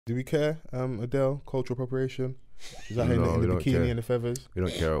Do we care, Adele, cultural appropriation? Is that her in the bikini care. and the feathers? We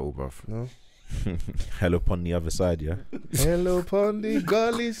don't care at all, bruv. No? Hello upon the other side, yeah. Hello upon the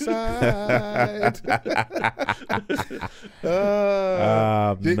gully side.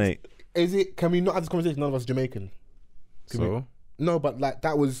 Mate. Is it, can we not have this conversation? None of us are Jamaican. No, but like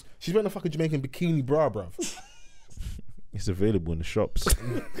that was, she's wearing a fucking Jamaican bikini bra, bruv. It's available in the shops.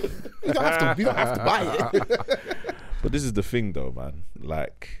 You don't have to buy it. But this is the thing though, man.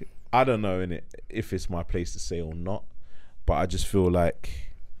 Like, I don't know if it's my place to say or not, but I just feel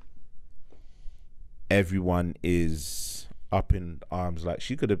like everyone is up in arms. Like,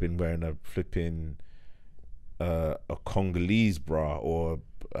 she could have been wearing a flipping a Congolese bra or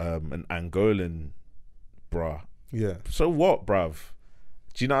an Angolan bra. Yeah. So what, bruv?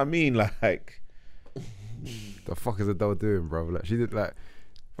 Do you know what I mean? Like, the fuck is Adele doing, bruv? Like, she did like.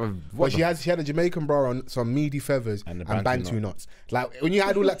 But she had a Jamaican bra on, some meaty feathers and Bantu knots. Like, when you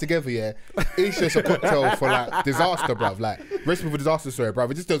add all that together, yeah, it's just a cocktail for like disaster, bruv. Like, recipe for disaster, sorry, bruv.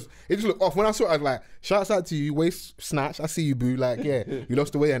 It just looked off. When I saw it, I was like, shouts out to you, waist snatch. I see you, boo. Like, yeah, you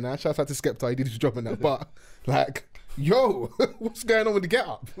lost the weight now. Shouts out to Skepta, he did his job in that. But like, yo, what's going on with the get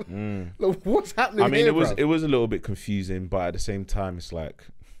up? Like, what's happening? I mean, here, it was a little bit confusing, but at the same time, it's like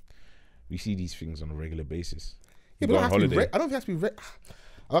we see these things on a regular basis. Yeah, but I don't think it has to be.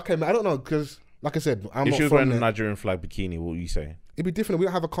 Okay, man, I don't know, because like I said, I'm if not she was from wearing a Nigerian flag bikini, what would you say? It'd be different. We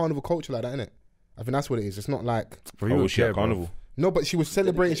don't have a carnival culture like that, innit? I think that's what it is. It's not like. Was she at carnival? No, but she was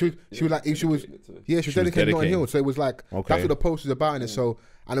celebrating. She was dedicated Notting Hill. So it was like that's what the post was about, innit? So,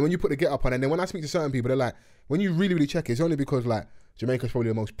 and then when you put the get up on, and then when I speak to certain people, they're like, when you really check it, it's only because like Jamaica's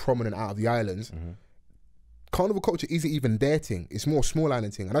probably the most prominent out of the islands. Carnival culture isn't even their thing. It's more small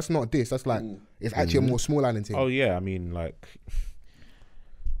island thing, and that's not this. That's like it's actually a more small island thing. Oh yeah, I mean, like,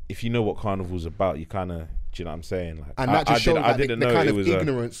 if you know what carnival's about, you kind of, do you know what I'm saying? Like, and that just shows like the kind of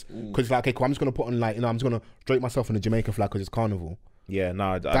ignorance, because like, okay, cool, I'm just gonna put on like, I'm just gonna drape myself on the Jamaican flag because it's carnival. Yeah,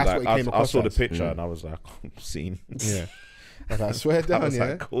 no, I saw the picture and I was like, seen. Yeah, I swear down. I was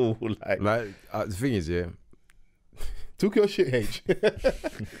like, cool. Like the thing is, yeah. Took your shit, H.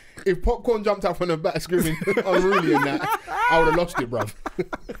 If Popcorn jumped out from the back screaming unruly in that, I would have lost it, bruv.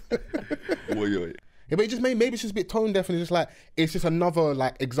 Yeah, but it just maybe it's just a bit tone deaf, and it's just like, it's just another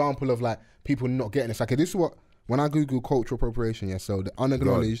like example of like people not getting it. It's like, this is what, when I Google cultural appropriation, yeah, so the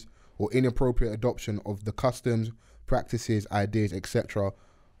unacknowledged or inappropriate adoption of the customs, practices, ideas, etc.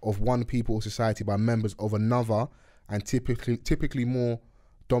 of one people or society by members of another, and typically more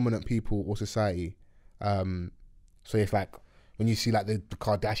dominant people or society. So it's like when you see like the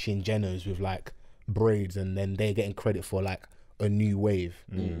Kardashian Jenners with like braids, and then they're getting credit for like a new wave.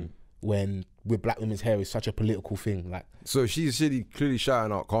 When with black women's hair is such a political thing, like. So she's clearly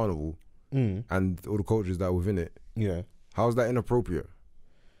shouting out carnival and all the cultures that are within it. Yeah. How's that inappropriate?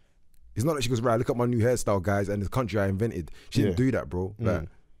 It's not that she goes, right, look at my new hairstyle, guys, and this country I invented. She didn't do that, bro. Like,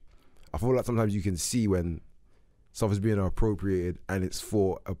 I feel like sometimes you can see when stuff is being appropriated and it's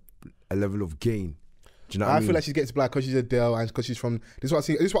for a level of gain. Do you know what I mean? feel like she gets black because she's Adele, and because she's from. This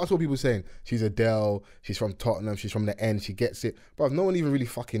is what I saw people saying. She's Adele. She's from Tottenham. She's from the end. She gets it, but no one even really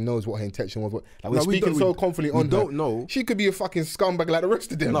fucking knows what her intention was. Like, we're speaking so confidently on her. We don't know. She could be a fucking scumbag like the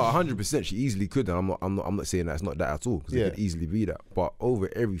rest of them. No, 100%. She easily could, and I'm not saying that it's not that at all, because it could easily be that. But over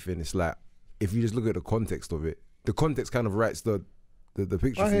everything, it's like, if you just look at the context of it, the context kind of writes the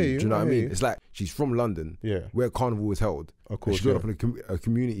picture for you. Do you know what I mean? It's like, she's from London, where carnival is held. Of course, she grew up in a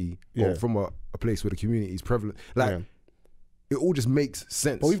community, or from a place where the community is prevalent. Like, it all just makes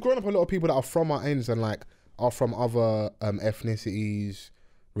sense. But we've grown up a lot of people that are from our ends and like are from other ethnicities,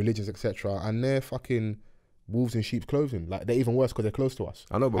 religions, etc. And they're fucking wolves in sheep's clothing. Like, they're even worse because they're close to us.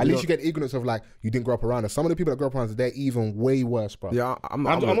 I know, but at least you get ignorance of like, you didn't grow up around us. Some of the people that grow up around us, they're even way worse, bro. Yeah, I'm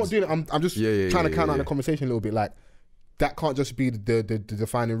not doing it. I'm just trying to count out the conversation a little bit. Like, that can't just be the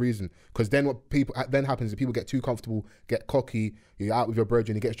defining reason, because then what then happens is people get too comfortable, get cocky. You're out with your brother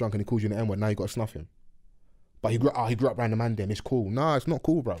and he gets drunk and he calls you an N-word. Now you got to snuff him. But he grew up around the man. Then it's cool. Nah, it's not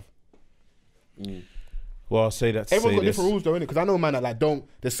cool, bro. Well, I'll say that. Everyone's got different rules though, innit? Because I know man that like don't.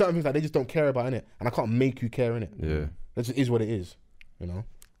 There's certain things that they just don't care about, innit? And I can't make you care, innit? Yeah, that just is what it is, you know.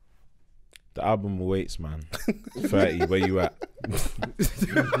 The album awaits, man. 30, where you at,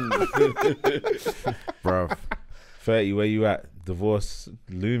 bro? 30, where you at? Divorce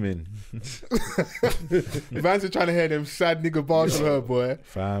looming. Vans are trying to hear them sad nigga bars from her, boy.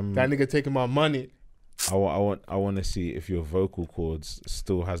 Fam, that nigga taking my money. I want to see if your vocal cords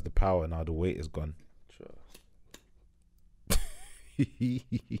still has the power now the weight is gone.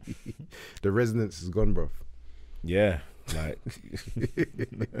 The resonance is gone, bro. Yeah, Like,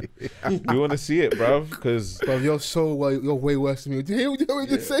 you want to see it, bruv? Because you're way worse than me. Do you hear what you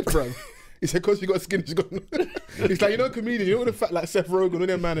just said, bruv? He said, because you got skinny, you got. It's like, you know, comedians, you know the fact like Seth Rogen, all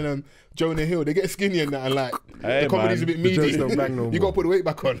them man and Jonah Hill, they get skinny and that, and like the comedy's a bit meaty. You got to put the weight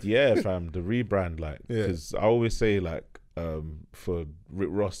back on. Yeah, fam, the rebrand, like, because I always say, like, for Rick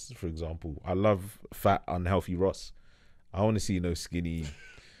Ross, for example, I love fat, unhealthy Ross. I want to see no skinny,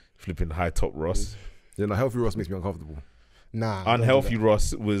 flipping high top Ross. Yeah, no, healthy Ross makes me uncomfortable. Nah, unhealthy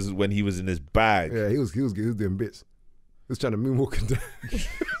Ross was when he was in his bag. Yeah, he was doing bits. He was trying to moonwalk and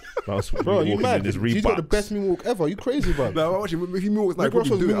bro, you mad? He's got the best moonwalk ever. You crazy, bro? No, actually, if he moonwalks like Ross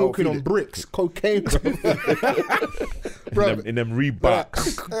was moonwalking on bricks, cocaine, bro. in them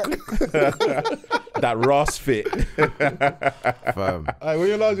Reeboks. That Ross fit. Fam. When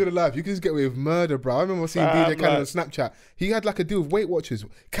you're larger than life, you can just get away with murder, bro. I remember seeing DJ Khaled on Snapchat. He had like a deal with Weight Watchers.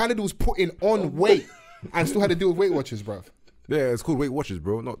 Khaled was putting on weight and still had a deal with Weight Watchers, bro. Yeah, it's called Weight Watchers,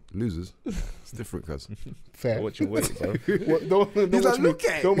 bro, not losers. It's different, cuz. Fair. Watch your weight, bro. Don't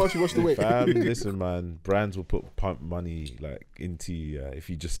watch the weight. Fam, listen, man. Brands will pump money like into you if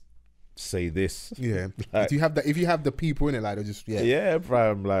you just say this. Yeah. Like, if you have the people in it, like they'll just Yeah,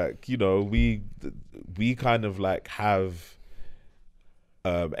 fam. Like, you know, we kind of like have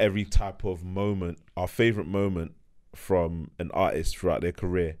every type of moment, our favorite moment from an artist throughout their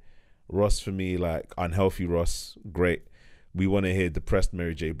career. Ross for me, like unhealthy Ross, great. We want to hear depressed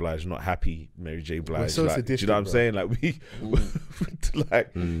Mary J. Blige, not happy Mary J. Blige. So like, do you know what I'm saying? Like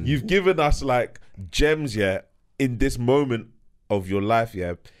you've given us like gems, in this moment of your life,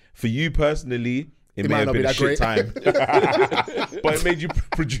 For you personally, it may have been a shit time, but it made you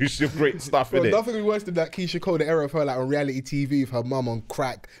produce some great stuff in it. Nothing was worse than that Keisha Cole, the era of her like on reality TV with her mum on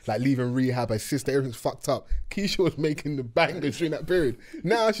crack, like leaving rehab, her sister, everything's fucked up. Keisha was making the bangers during that period.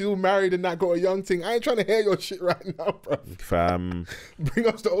 Now she's all married and that got a young thing. I ain't trying to hear your shit right now, bro. Fam. Bring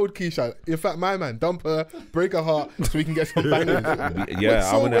us the old Keisha. In fact, my man, dump her, break her heart so we can get some bangers.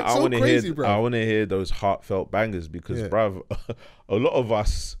 I want to hear those heartfelt bangers because, bruv, a lot of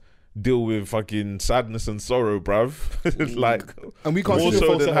us deal with fucking sadness and sorrow, bruv. Like, and we can't more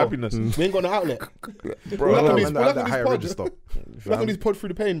so than happiness. We ain't got an outlet, bro. We're not these pod through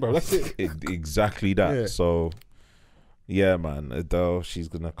the pain, bro. That's it. Exactly that. Yeah. So, yeah, man. Adele, she's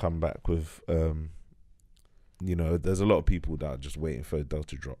gonna come back with, you know, there's a lot of people that are just waiting for Adele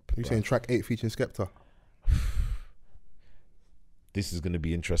to drop. You saying track 8 featuring Skepta? This is gonna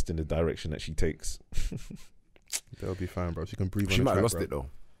be interesting. The direction that she takes. That'll be fine, bro. She can breathe. She on might have lost bro. it though.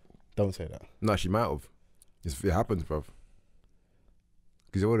 Don't say that. No, she might have. It happens, bruv.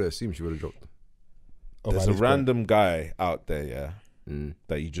 Because I would have assumed she would have dropped. There's a random guy out there,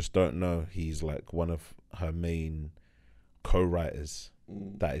 that you just don't know. He's like one of her main co-writers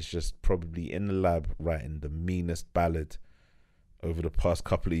that is just probably in the lab writing the meanest ballad over the past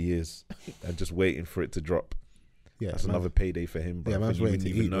couple of years and just waiting for it to drop. Yeah, that's another payday for him, bro. Yeah, man's waiting to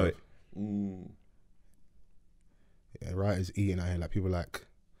even eat, know it. Yeah, writers eating out here. Like people like,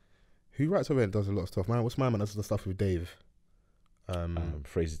 who writes over and does a lot of stuff? Man, what's my man? Does the stuff with Dave.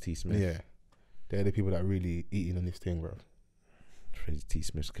 Fraser T. Smith. Yeah, they're the people that really eating on this thing, bro. Fraser T.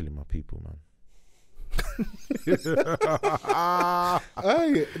 Smith's killing my people, man.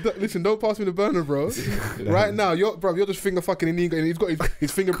 Hey, listen, don't pass me the burner, bro. Right now, you're just finger fucking in Inigo, and he's got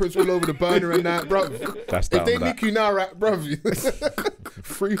his fingerprints all over the burner and that, bro. That's if they nick you now, right, bro?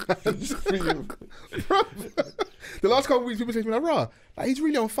 Free hands, bro. The last couple of weeks, people say to me, like, like, he's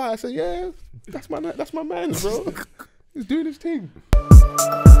really on fire. I said, yeah, that's my man, bro. He's doing his thing.